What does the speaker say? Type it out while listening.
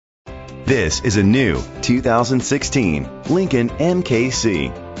This is a new 2016 Lincoln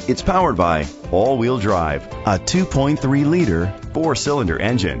MKC. It's powered by all-wheel drive, a 2.3-liter four-cylinder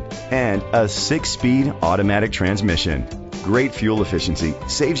engine, and a 6-speed automatic transmission. Great fuel efficiency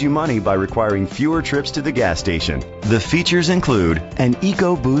saves you money by requiring fewer trips to the gas station. The features include an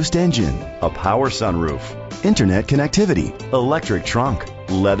EcoBoost engine, a power sunroof, internet connectivity, electric trunk,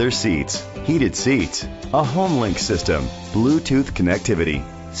 leather seats, heated seats, a HomeLink system, Bluetooth connectivity,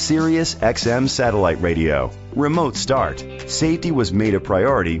 Sirius XM satellite radio, remote start. Safety was made a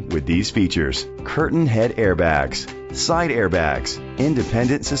priority with these features: curtain head airbags, side airbags,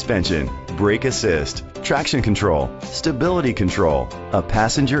 independent suspension, brake assist, traction control, stability control, a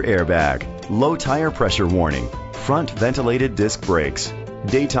passenger airbag, low tire pressure warning, front ventilated disc brakes,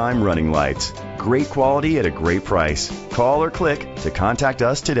 daytime running lights. Great quality at a great price. Call or click to contact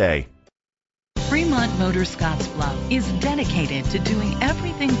us today. Fremont Motor Scottsbluff is dedicated to doing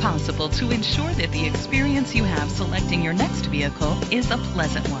everything possible to ensure that the experience you have selecting your next vehicle is a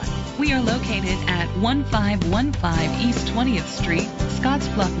pleasant one. We are located at 1515 East 20th Street,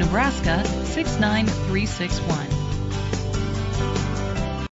 Scottsbluff, Nebraska 69361.